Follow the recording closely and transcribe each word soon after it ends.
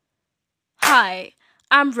Hi,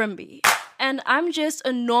 I'm Rimby, and I'm just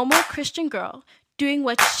a normal Christian girl doing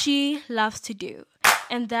what she loves to do,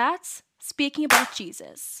 and that's speaking about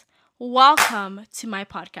Jesus. Welcome to my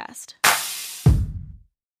podcast.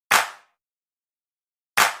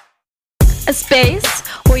 A space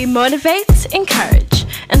where we motivate, encourage,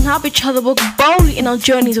 and help each other walk boldly in our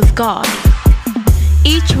journeys with God.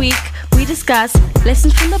 Each week, we discuss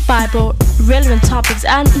lessons from the Bible, relevant topics,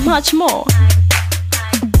 and much more.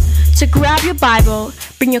 So grab your Bible,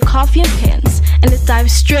 bring your coffee and pens, and let's dive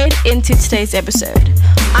straight into today's episode.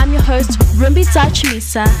 I'm your host, Rimby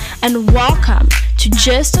Zachimisa, and welcome to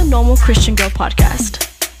Just a Normal Christian Girl podcast.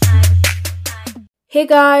 Hey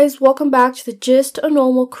guys, welcome back to the Just a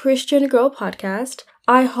Normal Christian Girl podcast.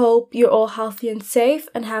 I hope you're all healthy and safe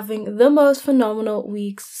and having the most phenomenal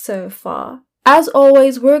weeks so far. As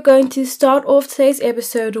always, we're going to start off today's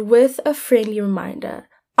episode with a friendly reminder.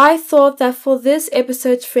 I thought that for this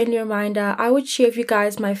episode's friendly reminder, I would share with you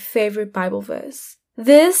guys my favorite Bible verse.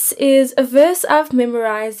 This is a verse I've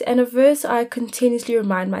memorized and a verse I continuously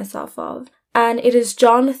remind myself of. And it is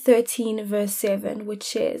John 13 verse 7, which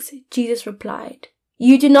says, Jesus replied,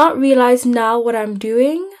 "You do not realize now what I'm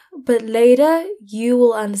doing, but later you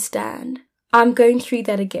will understand." I'm going to read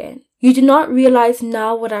that again. You do not realize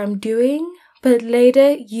now what I'm doing, but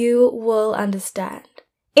later you will understand.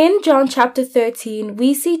 In John chapter 13,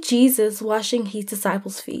 we see Jesus washing his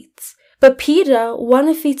disciples' feet. But Peter, one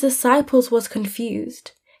of his disciples, was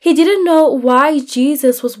confused. He didn't know why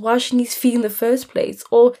Jesus was washing his feet in the first place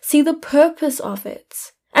or see the purpose of it.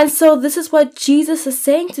 And so this is what Jesus is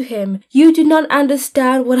saying to him. You do not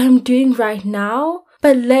understand what I'm doing right now,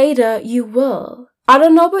 but later you will. I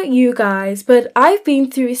don't know about you guys, but I've been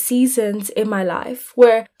through seasons in my life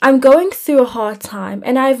where I'm going through a hard time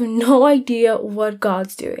and I have no idea what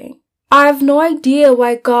God's doing. I have no idea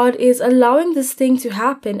why God is allowing this thing to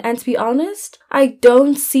happen, and to be honest, I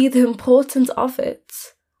don't see the importance of it.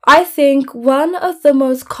 I think one of the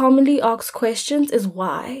most commonly asked questions is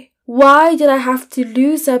why? Why did I have to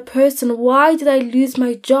lose that person? Why did I lose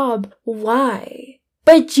my job? Why?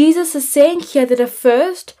 But Jesus is saying here that at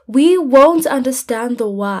first, we won't understand the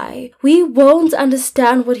why. We won't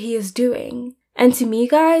understand what he is doing. And to me,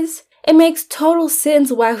 guys, it makes total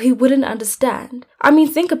sense why we wouldn't understand. I mean,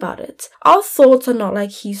 think about it. Our thoughts are not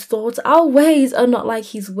like his thoughts. Our ways are not like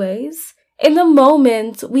his ways. In the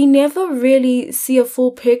moment, we never really see a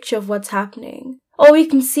full picture of what's happening. All we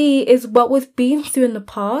can see is what we've been through in the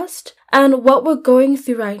past and what we're going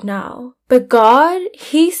through right now. But God,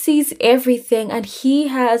 he sees everything and he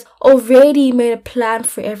has already made a plan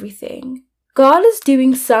for everything. God is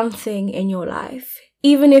doing something in your life.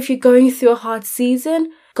 Even if you're going through a hard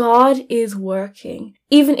season, God is working.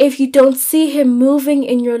 Even if you don't see him moving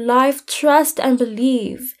in your life, trust and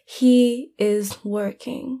believe he is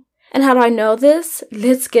working. And how do I know this?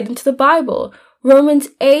 Let's get into the Bible. Romans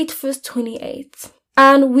 8 verse 28.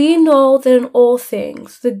 And we know that in all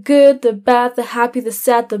things, the good, the bad, the happy, the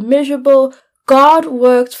sad, the miserable, God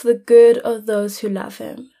works for the good of those who love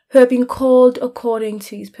him, who have been called according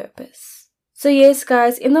to his purpose. So yes,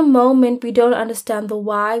 guys, in the moment, we don't understand the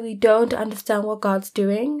why, we don't understand what God's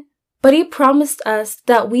doing, but he promised us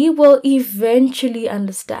that we will eventually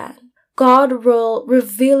understand. God will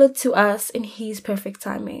reveal it to us in his perfect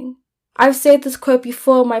timing. I've said this quote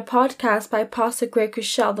before on my podcast by Pastor Greg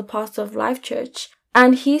Cushell, the pastor of Life Church,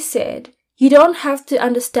 and he said, you don't have to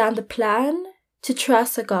understand the plan to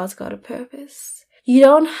trust that God's got a purpose. You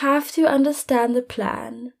don't have to understand the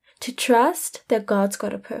plan to trust that God's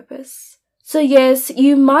got a purpose. So yes,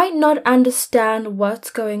 you might not understand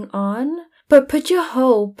what's going on, but put your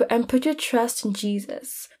hope and put your trust in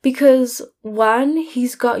Jesus. Because one,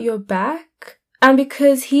 he's got your back, and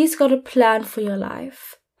because he's got a plan for your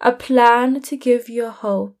life. A plan to give you a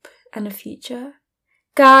hope and a future.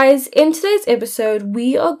 Guys, in today's episode,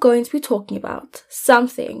 we are going to be talking about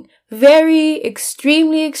something very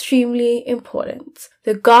extremely important.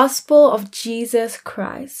 The gospel of Jesus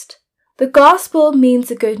Christ. The gospel means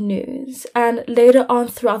the good news, and later on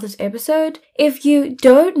throughout this episode, if you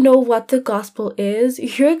don't know what the gospel is,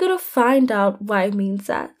 you're going to find out why it means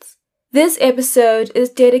that. This episode is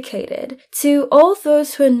dedicated to all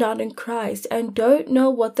those who are not in Christ and don't know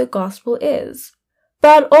what the gospel is,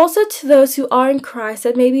 but also to those who are in Christ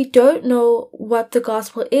that maybe don't know what the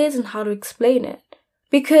gospel is and how to explain it.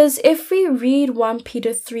 Because if we read 1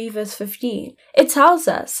 Peter 3 verse 15, it tells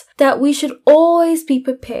us that we should always be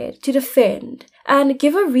prepared to defend and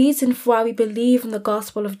give a reason for why we believe in the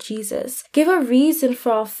gospel of Jesus, give a reason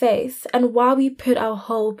for our faith and why we put our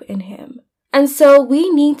hope in him. And so we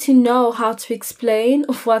need to know how to explain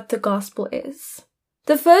what the gospel is.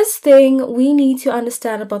 The first thing we need to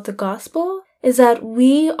understand about the gospel is that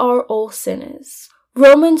we are all sinners.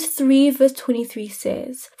 Romans 3 verse 23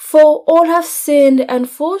 says, "For all have sinned and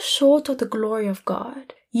fall short of the glory of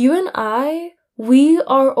God." You and I, we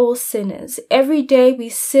are all sinners. Every day we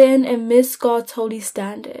sin and miss God's holy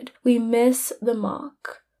standard. We miss the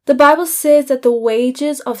mark. The Bible says that the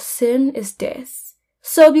wages of sin is death.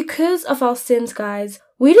 So because of our sins, guys,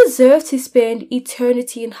 we deserve to spend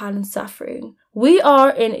eternity in hell and suffering. We are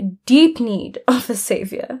in deep need of a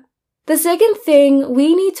savior. The second thing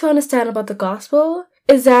we need to understand about the gospel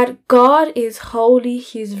is that God is holy,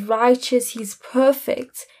 He's righteous, He's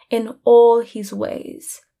perfect in all His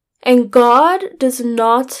ways. And God does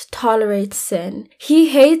not tolerate sin. He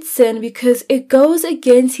hates sin because it goes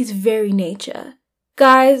against His very nature.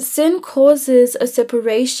 Guys, sin causes a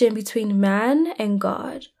separation between man and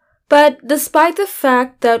God. But despite the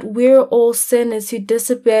fact that we're all sinners who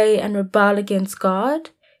disobey and rebel against God,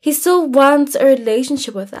 He still wants a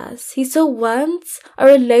relationship with us. He still wants a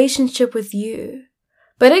relationship with you.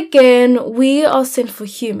 But again, we are sinful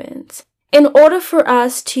humans. In order for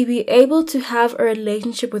us to be able to have a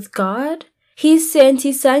relationship with God, He sent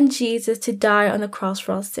His Son Jesus to die on the cross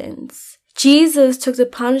for our sins. Jesus took the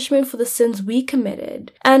punishment for the sins we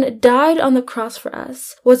committed and died on the cross for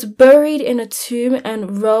us, was buried in a tomb,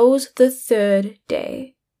 and rose the third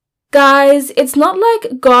day. Guys, it's not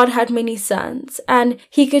like God had many sons and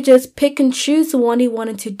He could just pick and choose the one He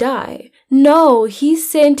wanted to die. No, He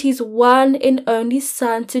sent His one and only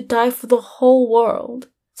Son to die for the whole world.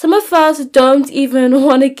 Some of us don't even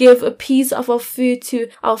want to give a piece of our food to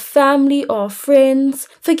our family or our friends.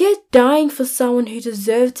 Forget dying for someone who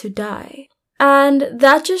deserved to die. And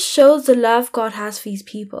that just shows the love God has for His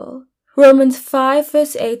people. Romans 5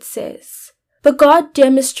 verse 8 says, "But God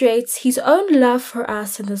demonstrates His own love for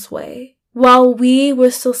us in this way. While we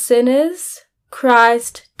were still sinners,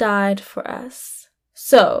 Christ died for us."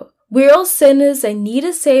 So, we're all sinners and need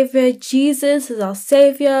a savior. Jesus is our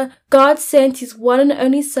savior. God sent His one and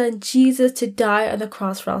only Son, Jesus, to die on the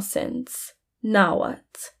cross for our sins. Now what?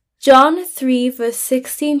 John 3 verse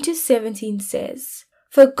 16 to 17 says,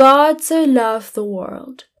 "For God so loved the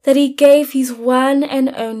world, that He gave His one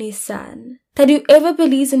and only Son, that whoever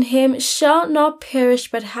believes in Him shall not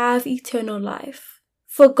perish but have eternal life.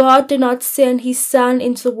 For God did not send His Son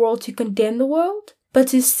into the world to condemn the world, but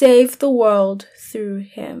to save the world through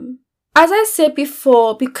Him." As I said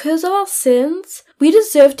before, because of our sins, we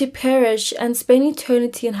deserve to perish and spend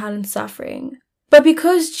eternity in hell and suffering. But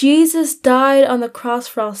because Jesus died on the cross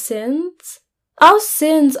for our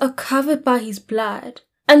sins are covered by His blood.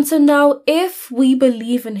 And so now if we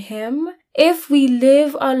believe in Him, if we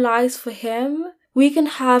live our lives for Him, we can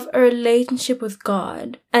have a relationship with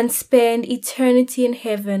God and spend eternity in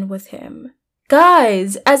heaven with Him.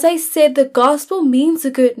 Guys, as I said, the gospel means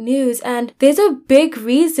the good news, and there's a big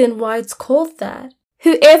reason why it's called that.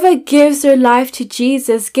 Whoever gives their life to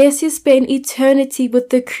Jesus gets to spend eternity with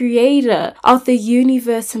the Creator of the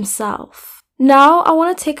universe Himself. Now I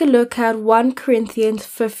want to take a look at 1 Corinthians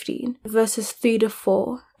 15 verses 3 to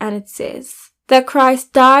 4, and it says, "That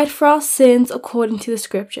Christ died for our sins according to the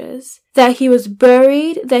Scriptures, that He was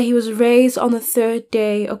buried, that He was raised on the third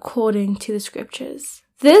day according to the Scriptures."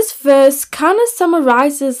 This verse kind of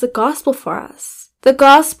summarizes the gospel for us. The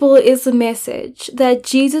gospel is the message that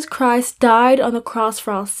Jesus Christ died on the cross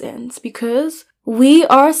for our sins because we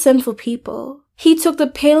are sinful people. He took the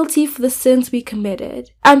penalty for the sins we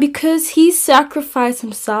committed. And because He sacrificed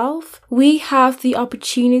Himself, we have the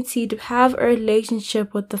opportunity to have a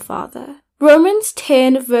relationship with the Father. Romans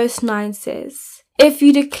 10 verse 9 says, "If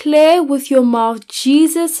you declare with your mouth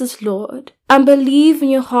Jesus is Lord, and believe in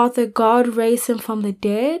your heart that God raised Him from the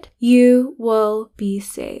dead, you will be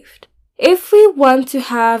saved." If we want to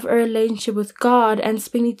have a relationship with God and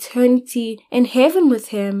spend eternity in heaven with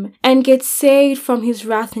Him and get saved from His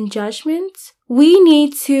wrath and judgment, we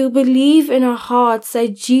need to believe in our hearts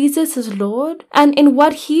that Jesus is Lord and in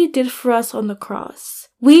what He did for us on the cross.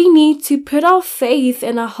 We need to put our faith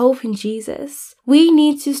and our hope in Jesus. We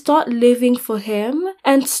need to start living for Him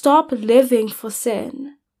and stop living for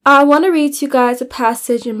sin. I want to read to you guys a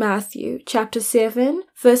passage in Matthew chapter 7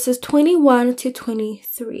 verses 21 to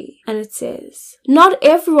 23, and it says, "Not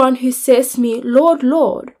everyone who says to me, 'Lord,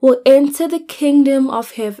 Lord,' will enter the kingdom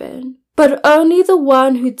of heaven, but only the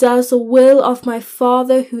one who does the will of my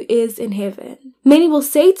Father who is in heaven. Many will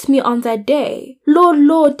say to me on that day, 'Lord,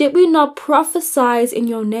 Lord, did we not prophesy in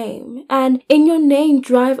your name, and in your name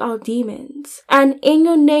drive out demons, and in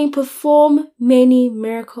your name perform many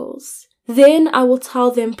miracles?' Then I will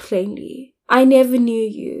tell them plainly, 'I never knew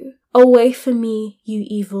you. Away from me, you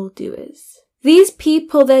evildoers.'" These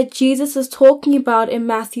people that Jesus is talking about in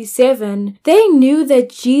Matthew 7, they knew that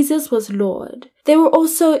Jesus was Lord. They were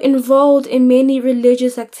also involved in many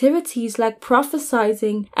religious activities like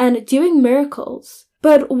prophesying and doing miracles.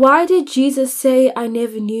 But why did Jesus say, "I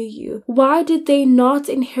never knew you"? Why did they not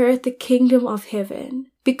inherit the kingdom of heaven?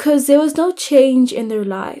 Because there was no change in their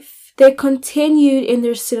life. They continued in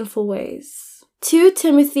their sinful ways. 2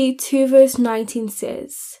 Timothy 2 verse 19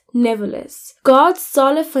 says, "Nevertheless, God's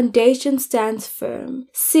solid foundation stands firm,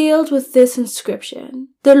 sealed with this inscription: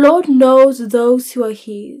 The Lord knows those who are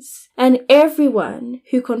his, and everyone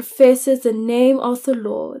who confesses the name of the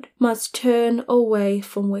Lord must turn away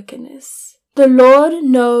from wickedness." The Lord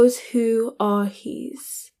knows who are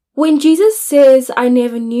his. When Jesus says, "I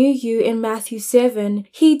never knew you" in Matthew 7,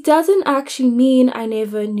 he doesn't actually mean "I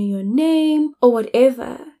never knew your name" or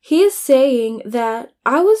whatever. He is saying that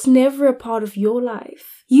I was never a part of your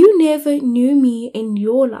life. You never knew me in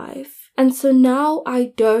your life, and so now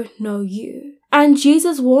I don't know you. And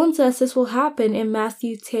Jesus warns us this will happen in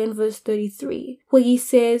Matthew 10 verse 33, where he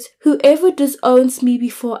says, "Whoever disowns me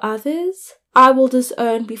before others, I will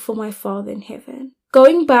disown before my Father in heaven."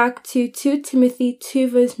 Going back to 2 Timothy 2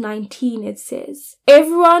 verse 19, it says,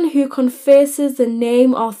 "Everyone who confesses the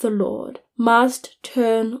name of the Lord must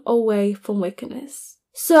turn away from wickedness."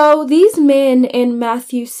 So these men in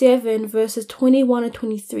Matthew 7 verses 21 and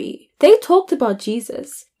 23, they talked about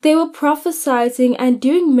Jesus. They were prophesying and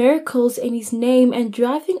doing miracles in his name and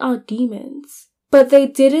driving out demons. But they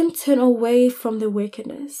didn't turn away from the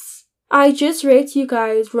wickedness. I just read to you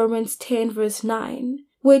guys Romans 10 verse 9.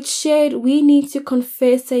 Which said we need to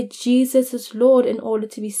confess that Jesus is Lord in order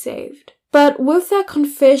to be saved. But with that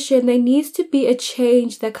confession, there needs to be a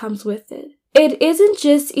change that comes with it. It isn't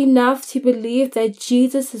just enough to believe that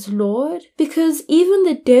Jesus is Lord, because even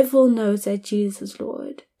the devil knows that Jesus is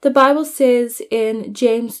Lord. The Bible says in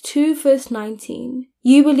James 2 verse 19,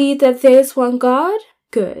 "You believe that there is one God?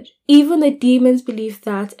 Good. Even the demons believe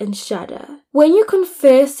that and shudder." When you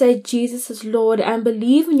confess that Jesus is Lord and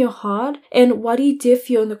believe in your heart and what he did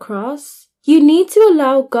for you on the cross, you need to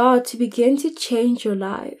allow God to begin to change your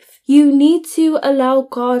life. You need to allow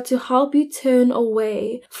God to help you turn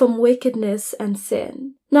away from wickedness and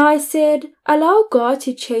sin. Now I said, allow God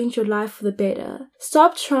to change your life for the better.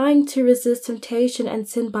 Stop trying to resist temptation and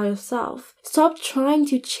sin by yourself. Stop trying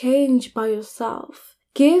to change by yourself.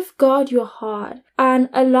 Give God your heart and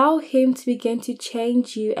allow him to begin to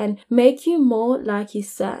change you and make you more like his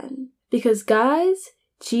son. Because guys,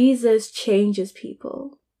 Jesus changes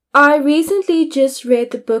people. I recently just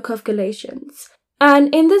read the book of Galatians.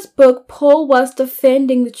 And in this book, Paul was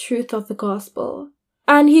defending the truth of the gospel.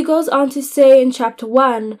 And he goes on to say in chapter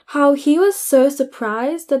 1 how he was so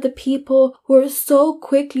surprised that the people were so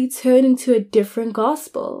quickly turning to a different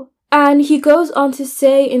gospel. And he goes on to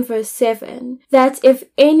say in verse 7 that if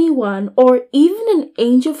anyone or even an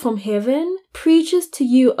angel from heaven preaches to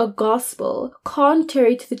you a gospel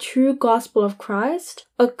contrary to the true gospel of Christ,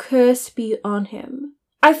 a curse be on him.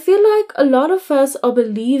 I feel like a lot of us are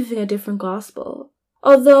believing a different gospel.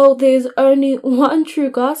 Although there's only one true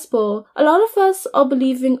gospel, a lot of us are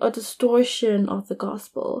believing a distortion of the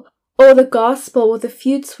gospel, or the gospel with a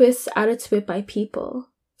few twists added to it by people.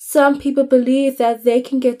 Some people believe that they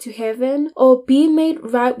can get to heaven or be made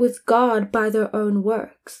right with God by their own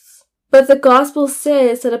works. But the gospel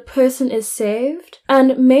says that a person is saved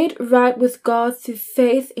and made right with God through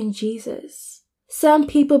faith in Jesus. Some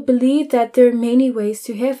people believe that there are many ways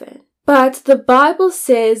to heaven. But the Bible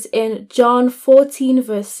says in John 14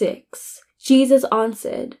 verse 6, Jesus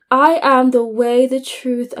answered, "I am the way, the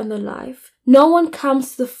truth, and the life. No one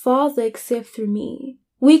comes to the Father except through me."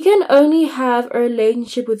 We can only have a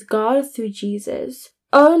relationship with God through Jesus,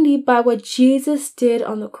 only by what Jesus did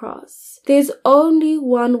on the cross. There's only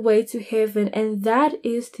one way to heaven, and that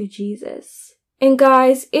is through Jesus. And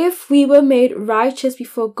guys, if we were made righteous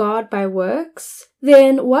before God by works,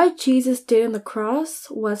 then what Jesus did on the cross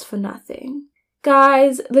was for nothing.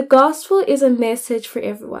 Guys, the gospel is a message for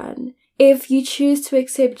everyone. If you choose to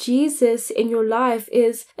accept Jesus in your life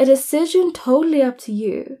is a decision totally up to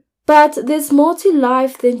you. But there's more to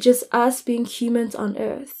life than just us being humans on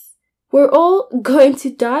earth. We're all going to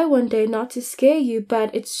die one day, not to scare you,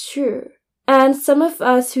 but it's true. And some of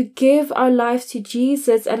us who give our lives to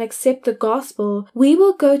Jesus and accept the gospel, we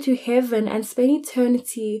will go to heaven and spend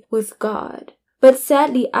eternity with God. But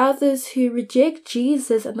sadly, others who reject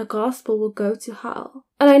Jesus and the gospel will go to hell.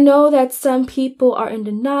 And I know that some people are in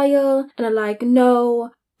denial and are like, no,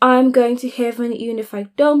 I'm going to heaven even if I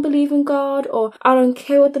don't believe in God, or I don't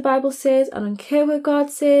care what the Bible says, I don't care what God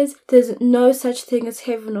says, there's no such thing as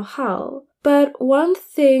heaven or hell. But one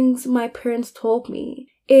thing my parents told me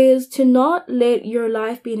is to not let your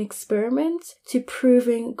life be an experiment to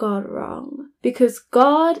proving God wrong. Because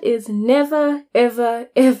God is never, ever,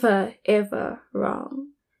 ever, ever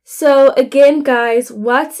wrong. So again, guys,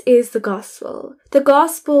 what is the gospel? The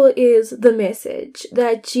gospel is the message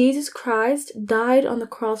that Jesus Christ died on the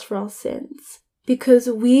cross for our sins. Because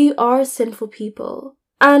we are sinful people.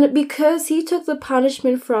 And because he took the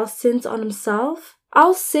punishment for our sins on himself,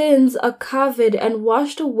 our sins are covered and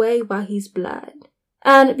washed away by his blood.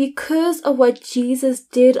 And because of what Jesus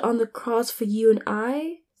did on the cross for you and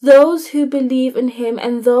I, those who believe in him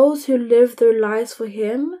and those who live their lives for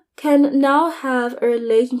him can now have a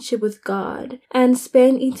relationship with God and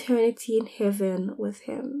spend eternity in heaven with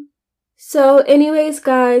him. So anyways,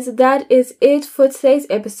 guys, that is it for today's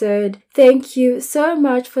episode. Thank you so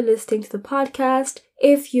much for listening to the podcast.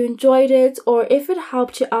 If you enjoyed it or if it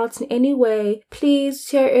helped you out in any way, please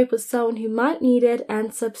share it with someone who might need it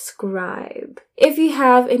and subscribe. If you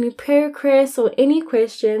have any prayer requests or any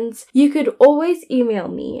questions, you could always email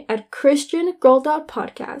me at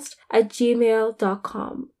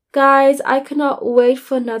christiangirl.podcast@gmail.com. Guys, I cannot wait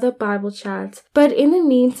for another Bible chat, but in the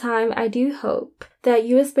meantime, I do hope that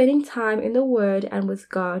you are spending time in the Word and with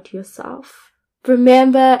God yourself.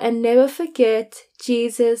 Remember and never forget,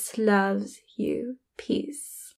 Jesus loves you. Peace.